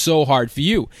so hard for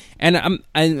you. And I'm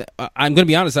going to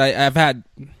be honest. I've had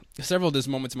several of those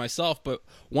moments myself, but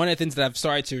one of the things that I've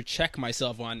started to check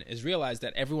myself on is realize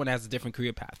that everyone has a different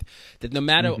career path. That no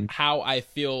matter how I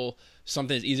feel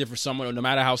something is easier for someone, or no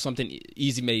matter how something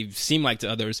easy may seem like to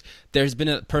others, there's been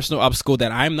a personal obstacle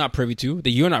that I'm not privy to, that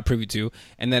you're not privy to,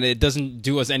 and that it doesn't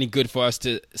do us any good for us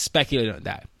to speculate on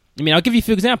that. I mean, I'll give you a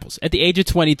few examples. At the age of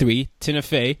 23, Tina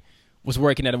Fey was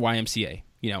working at a YMCA.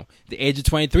 The age of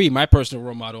 23, my personal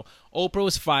role model, Oprah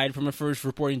was fired from her first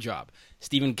reporting job.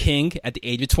 Stephen King, at the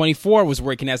age of 24, was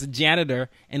working as a janitor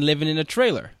and living in a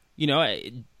trailer. At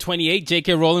 28,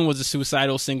 J.K. Rowling was a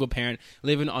suicidal single parent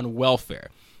living on welfare.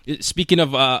 Speaking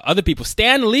of other people,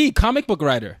 Stan Lee, comic book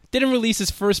writer, didn't release his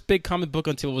first big comic book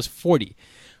until he was 40.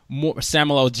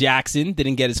 Samuel L. Jackson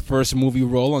didn't get his first movie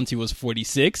role until he was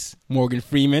 46. Morgan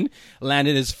Freeman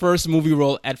landed his first movie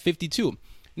role at 52.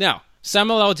 Now,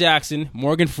 Samuel L. Jackson,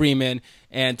 Morgan Freeman,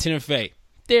 and Tina Fey,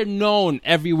 they're known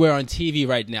everywhere on TV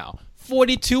right now.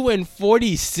 42 and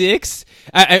 46?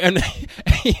 And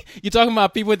you're talking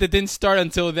about people that didn't start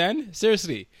until then?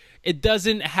 Seriously. It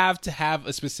doesn't have to have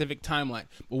a specific timeline.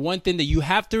 But one thing that you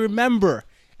have to remember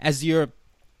as you're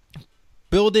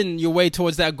building your way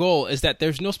towards that goal is that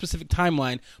there's no specific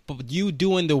timeline, but you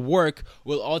doing the work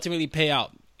will ultimately pay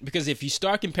out. Because if you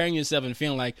start comparing yourself and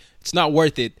feeling like it's not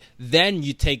worth it, then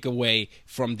you take away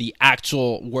from the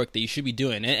actual work that you should be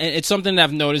doing. And it's something that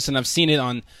I've noticed, and I've seen it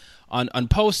on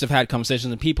posts. I've had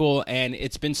conversations with people, and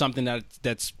it's been something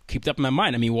that's kept up in my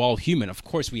mind. I mean, we're all human. Of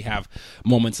course we have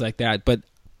moments like that. But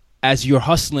as you're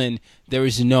hustling, there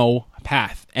is no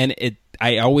path. And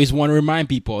I always want to remind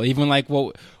people, even like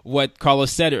what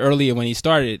Carlos said earlier when he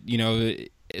started,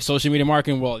 social media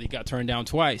marketing world, he got turned down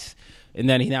twice. And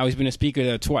then now he's been a speaker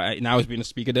there twice. Now he's been a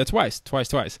speaker there twice.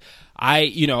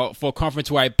 I, for a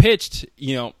conference where I pitched,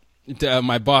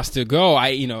 my boss to go,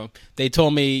 they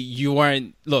told me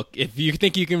look, if you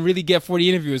think you can really get 40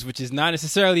 interviews, which is not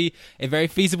necessarily a very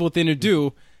feasible thing to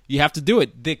do, you have to do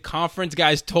it. The conference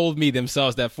guys told me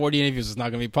themselves that 40 interviews is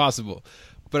not going to be possible.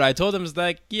 But I told them, it's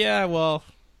like, yeah, well,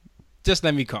 just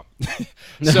let me come.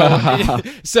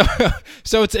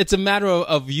 So it's a matter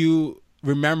of you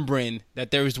remembering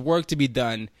that there is work to be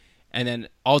done. And then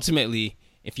ultimately,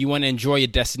 if you want to enjoy your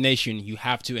destination, you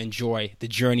have to enjoy the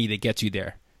journey that gets you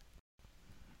there.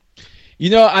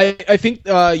 I think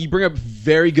you bring up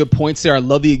very good points there. I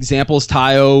love the examples,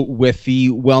 Tayo, with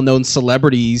the well-known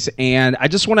celebrities. And I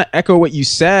just want to echo what you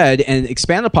said and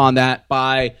expand upon that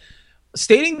by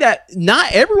stating that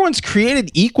not everyone's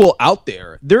created equal out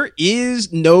there. There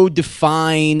is no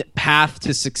defined path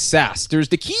to success. There's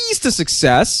the keys to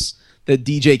success that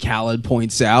DJ Khaled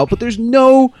points out, but there's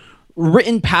no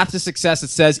written path to success that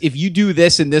says if you do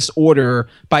this in this order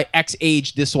by X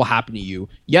age, this will happen to you.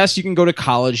 Yes, you can go to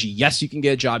college. Yes, you can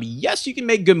get a job. Yes, you can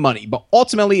make good money. But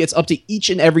ultimately, it's up to each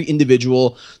and every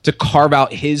individual to carve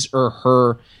out his or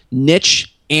her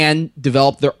niche and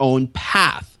develop their own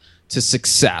path to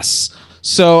success.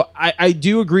 So I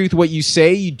do agree with what you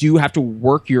say. You do have to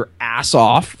work your ass ass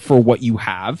off for what you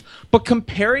have, but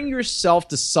comparing yourself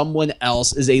to someone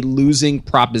else is a losing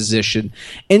proposition.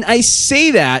 And I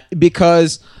say that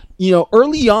because,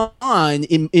 early on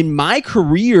in my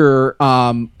career,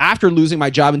 after losing my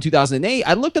job in 2008,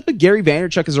 I looked up at Gary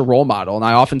Vaynerchuk as a role model. And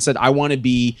I often said, I want to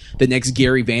be the next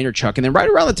Gary Vaynerchuk. And then right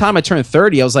around the time I turned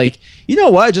 30, I was like, you know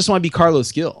what? I just want to be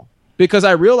Carlos Gil. Because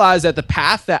I realized that the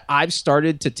path that I've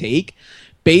started to take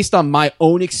based on my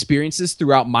own experiences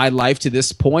throughout my life to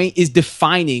this point is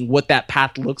defining what that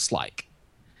path looks like.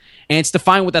 And it's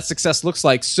defining what that success looks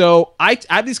like. So I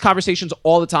have these conversations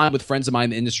all the time with friends of mine in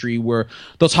the industry where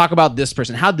they'll talk about this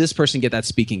person. How'd this person get that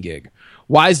speaking gig?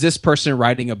 Why is this person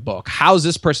writing a book? How's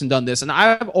this person done this? And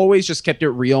I've always just kept it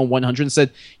real and 100 and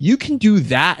said, you can do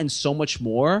that and so much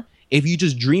more if you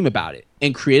just dream about it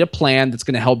and create a plan that's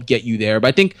going to help get you there. But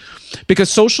I think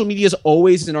because social media is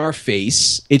always in our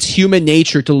face, it's human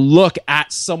nature to look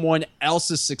at someone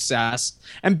else's success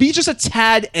and be just a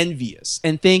tad envious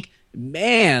and think,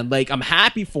 man, like I'm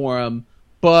happy for him,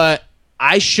 but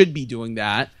I should be doing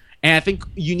that. And I think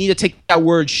you need to take that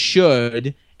word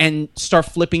should and start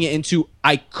flipping it into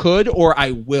I could or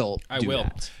I will.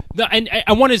 That. No, and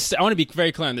I want to be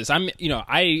very clear on this. I'm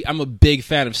a big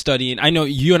fan of studying. I know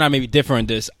you and I may be different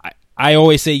on this. I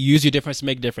always say use your difference to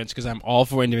make a difference because I'm all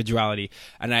for individuality,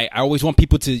 and I always want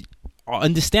people to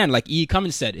understand. Like E.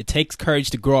 Cummins said, it takes courage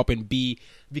to grow up and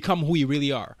become who you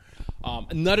really are.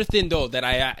 Another thing though that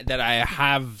I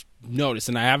have noticed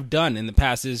and I have done in the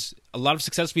past is a lot of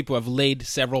successful people have laid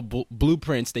several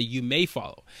blueprints that you may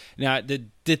follow. Now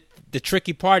the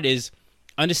tricky part is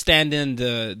understanding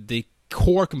the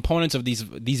core components of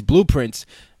these blueprints,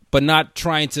 but not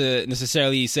trying to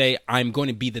necessarily say I'm going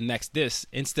to be the next this.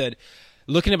 Instead,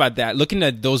 looking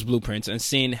at those blueprints and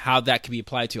seeing how that can be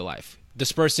applied to your life.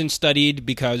 This person studied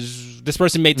because this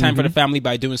person made time for the family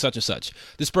by doing such and such.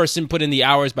 This person put in the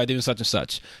hours by doing such and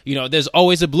such. There's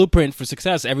always a blueprint for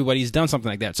success. Everybody's done something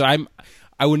like that. So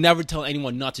I would never tell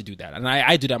anyone not to do that. And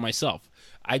I do that myself.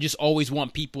 I just always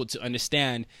want people to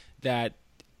understand that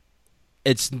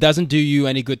it doesn't do you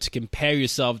any good to compare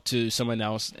yourself to someone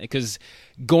else, because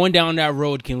going down that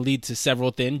road can lead to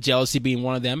several things, jealousy being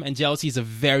one of them. And jealousy is a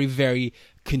very, very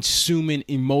consuming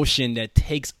emotion that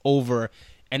takes over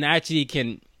and actually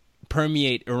can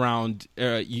permeate around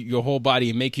your whole body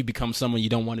and make you become someone you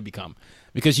don't want to become,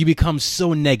 because you become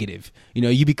so negative.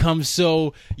 You become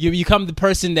the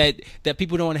person that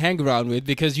people don't want to hang around with,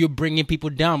 because you're bringing people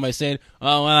down by saying,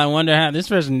 oh, well, I wonder how this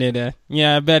person did that.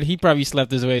 Yeah, I bet he probably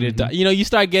slept his way to die. You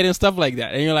start getting stuff like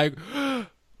that, and you're like,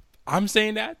 I'm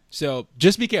saying that? So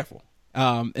just be careful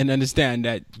and understand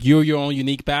that you're your own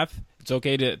unique path. It's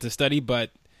okay to study,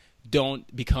 but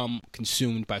don't become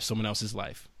consumed by someone else's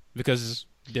life, because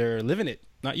they're living it,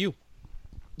 not you.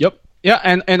 Yep. Yeah,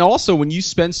 and also when you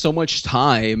spend so much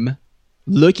time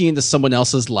looking into someone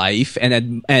else's life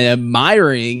and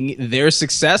admiring their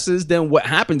successes, then what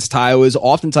happens, Tayo, is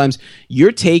oftentimes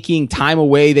you're taking time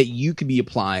away that you could be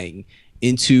applying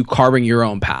into carving your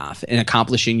own path and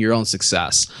accomplishing your own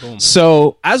success. Boom.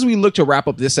 So as we look to wrap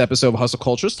up this episode of Hustle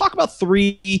Culture, let's talk about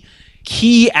 3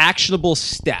 key actionable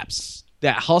steps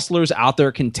that hustlers out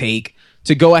there can take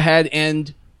to go ahead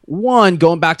and, one,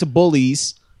 going back to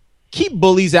bullies, keep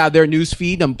bullies out of their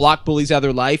newsfeed and block bullies out of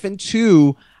their life. And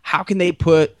 2, how can they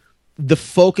put the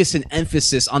focus and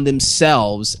emphasis on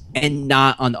themselves and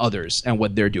not on others and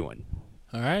what they're doing?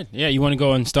 All right. Yeah, you want to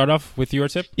go and start off with your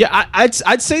tip? Yeah,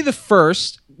 I'd say the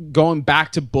first, going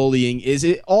back to bullying, is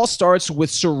it all starts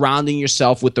with surrounding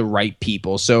yourself with the right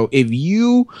people. So if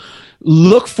you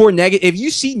look for if you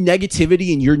see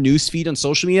negativity in your newsfeed on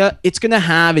social media, it's going to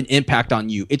have an impact on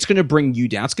you. It's going to bring you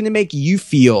down. It's going to make you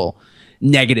feel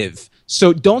negative.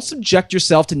 So don't subject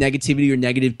yourself to negativity or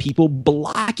negative people.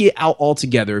 Block it out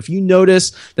altogether. If you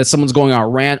notice that someone's going on a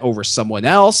rant over someone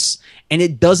else and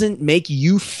it doesn't make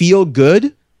you feel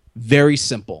good, very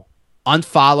simple.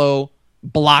 Unfollow,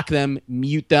 block them,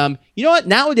 mute them. You know what?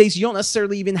 Nowadays, you don't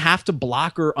necessarily even have to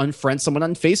block or unfriend someone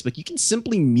on Facebook. You can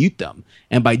simply mute them.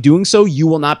 And by doing so, you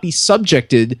will not be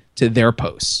subjected to their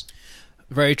posts.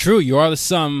 Very true. You are the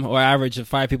sum or average of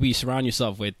 5 people you surround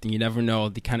yourself with, and you never know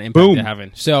the kind of impact they're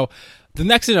having. So the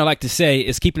next thing I like to say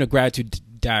is keeping a gratitude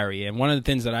diary. And one of the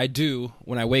things that I do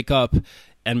when I wake up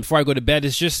and before I go to bed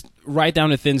is just write down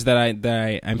the things that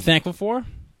I'm thankful for,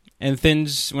 and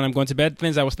things when I'm going to bed,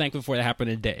 things I was thankful for that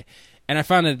happened today. And I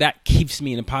found that keeps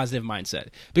me in a positive mindset,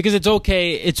 because it's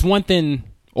okay. It's one thing,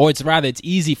 or it's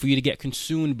easy for you to get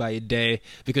consumed by a day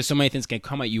because so many things can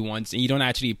come at you once and you don't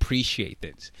actually appreciate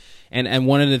things. And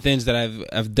one of the things that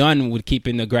I've done with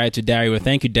keeping the gratitude diary or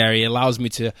thank you diary allows me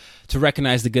to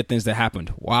recognize the good things that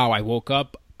happened. Wow, I woke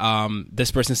up.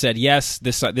 this person said, yes,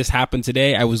 this happened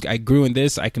today. I grew in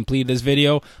this. I completed this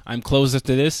video. I'm closer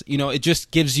to this. You know, it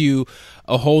just gives you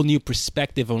a whole new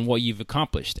perspective on what you've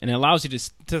accomplished, and it allows you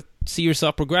to see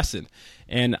yourself progressing.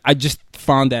 And I just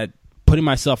found that putting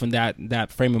myself in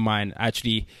that frame of mind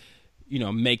actually, you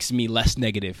know, makes me less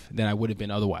negative than I would have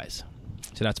been otherwise.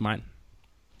 So that's mine.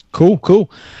 Cool.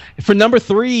 For number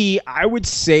 3, I would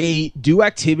say do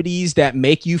activities that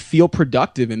make you feel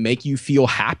productive and make you feel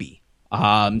happy.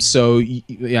 So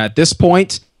at this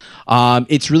point,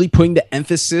 it's really putting the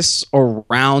emphasis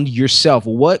around yourself.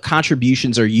 What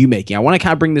contributions are you making? I want to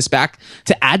kind of bring this back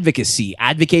to advocacy,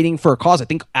 advocating for a cause. I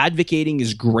think advocating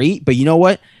is great, but you know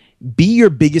what? Be your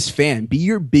biggest fan, be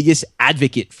your biggest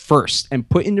advocate first, and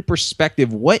put into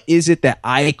perspective, what is it that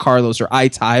I, Carlos, or I,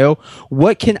 Tayo,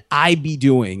 what can I be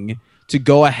doing to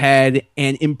go ahead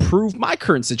and improve my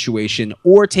current situation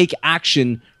or take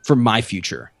action for my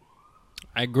future?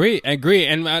 I agree.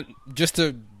 And just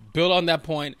to build on that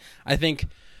point, I think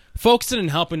focusing and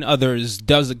helping others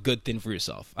does a good thing for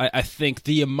yourself. I think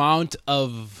the amount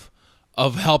of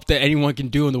help that anyone can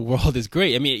do in the world is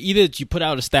great. I mean, either you put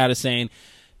out a status saying,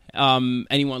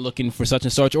 anyone looking for such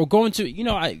and such, or going to, you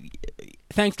know,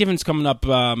 Thanksgiving's coming up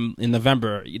in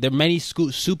November. There are many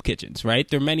school soup kitchens, right?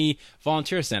 There are many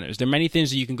volunteer centers. There are many things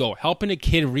that you can go. Helping a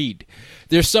kid read.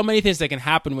 There's so many things that can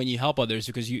happen when you help others,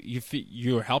 because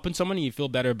you're helping someone and you feel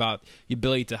better about the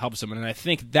ability to help someone. And I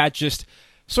think that just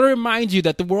sort of reminds you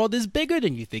that the world is bigger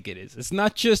than you think it is. It's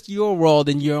not just your world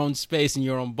and your own space and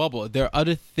your own bubble. There are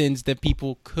other things that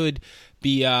people could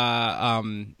be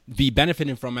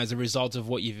benefiting from as a result of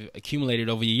what you've accumulated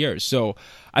over the years. So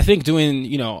I think doing,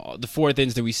 you know, the 4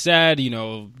 things that we said, you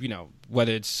know,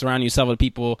 whether it's surrounding yourself with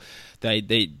people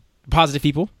positive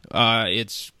people,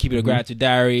 it's keeping a gratitude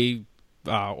diary,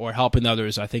 or helping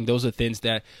others. I think those are things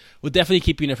that will definitely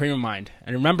keep you in a frame of mind.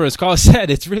 And remember, as Carl said,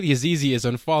 it's really as easy as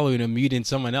unfollowing or muting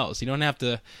someone else. You don't have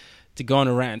to go on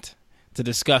a rant to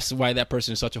discuss why that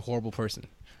person is such a horrible person.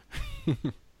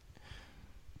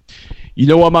 You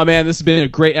know what, my man? This has been a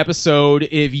great episode.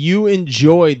 If you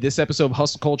enjoyed this episode of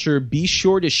Hustle Culture, be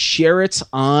sure to share it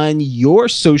on your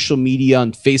social media,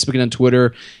 on Facebook and on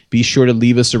Twitter. Be sure to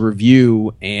leave us a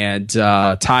review. And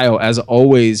Tayo, as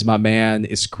always, my man,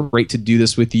 it's great to do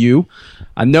this with you.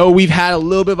 I know we've had a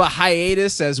little bit of a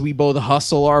hiatus as we both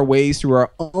hustle our ways through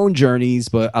our own journeys,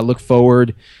 but I look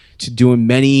forward to doing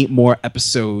many more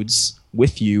episodes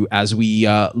with you as we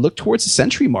look towards the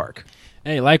century mark.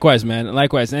 Hey, likewise, man.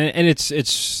 Likewise. And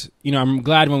it's you know, I'm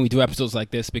glad when we do episodes like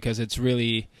this, because it's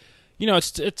really, you know,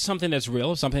 it's something that's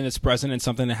real, something that's present, and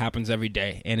something that happens every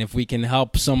day. And if we can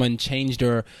help someone change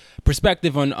their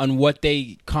perspective on what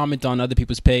they comment on other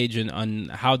people's page and on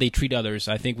how they treat others,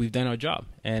 I think we've done our job.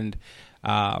 And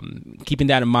keeping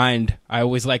that in mind, I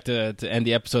always like to end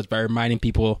the episodes by reminding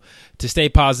people to stay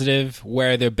positive,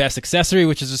 wear their best accessory,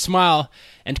 which is a smile,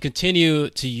 and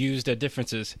continue to use their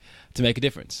differences to make a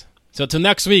difference. So till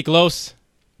next week, Los,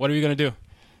 what are we going to do?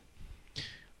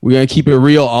 We're going to keep it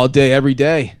real all day, every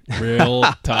day. Real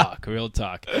talk.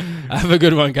 Have a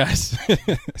good one, guys.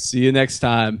 See you next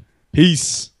time.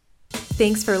 Peace.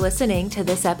 Thanks for listening to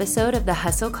this episode of the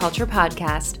Hustle Culture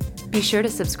Podcast. Be sure to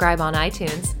subscribe on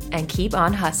iTunes and keep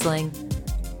on hustling.